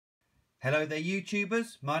Hello there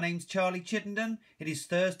YouTubers, my name's Charlie Chittenden. It is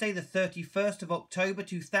Thursday the 31st of October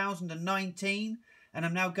 2019 and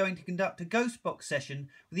I'm now going to conduct a ghost box session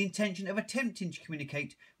with the intention of attempting to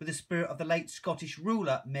communicate with the spirit of the late Scottish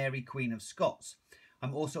ruler Mary Queen of Scots.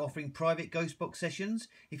 I'm also offering private ghost box sessions.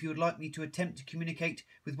 If you would like me to attempt to communicate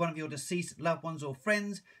with one of your deceased loved ones or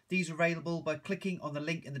friends, these are available by clicking on the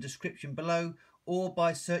link in the description below or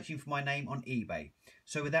by searching for my name on eBay.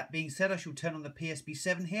 So with that being said, I shall turn on the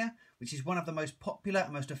PSP7 here, which is one of the most popular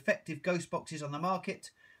and most effective ghost boxes on the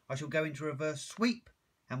market. I shall go into reverse sweep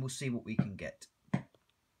and we'll see what we can get. Are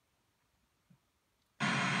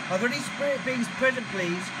there any spirit beings present,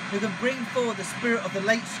 please, who can bring forward the spirit of the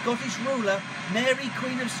late Scottish ruler, Mary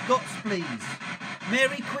Queen of Scots, please?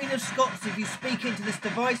 Mary Queen of Scots, if you speak into this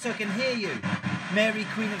device, I can hear you. Mary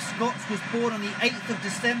Queen of Scots was born on the 8th of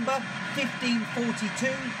December,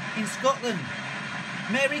 1542, in Scotland.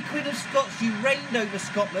 Mary Queen of Scots, you reigned over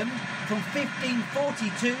Scotland from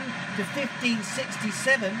 1542 to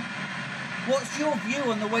 1567. What's your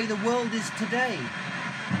view on the way the world is today?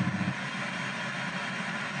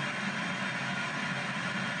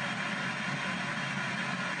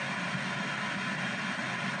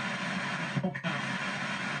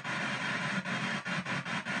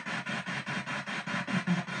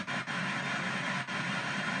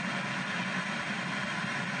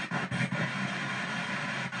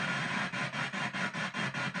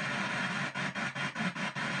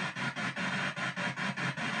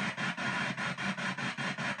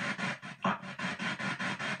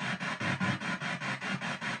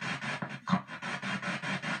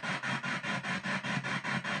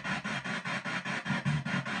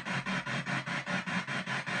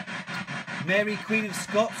 Mary Queen of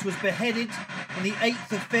Scots was beheaded on the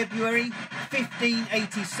 8th of February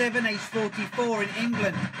 1587, aged 44, in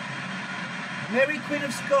England. Mary Queen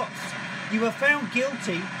of Scots, you were found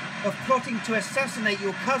guilty of plotting to assassinate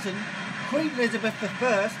your cousin, Queen Elizabeth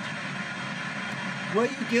I. Were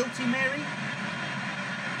you guilty, Mary?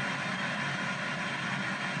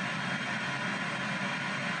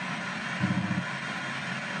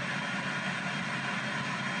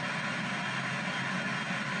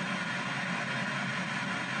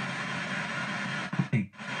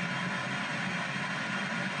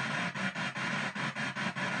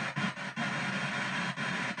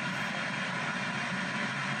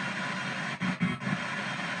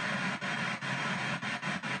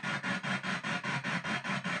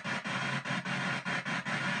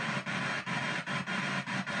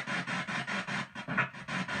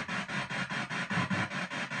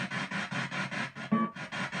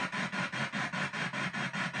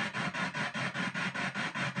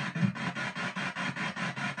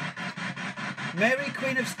 Mary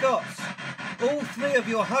Queen of Scots, all three of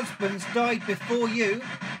your husbands died before you.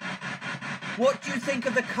 What do you think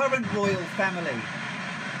of the current royal family?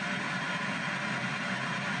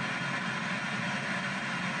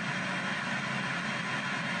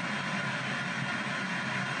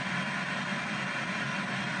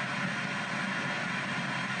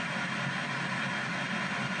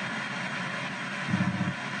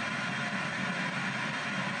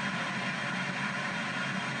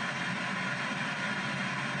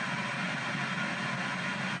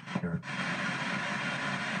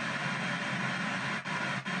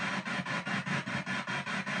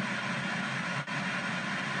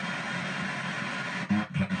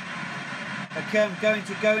 Okay, I'm going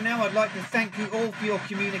to go now. I'd like to thank you all for your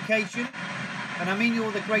communication, and I mean you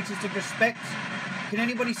all the greatest of respect. Can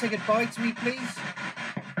anybody say goodbye to me, please?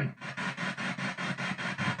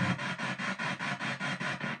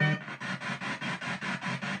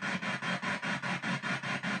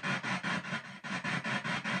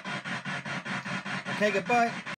 Okay, goodbye.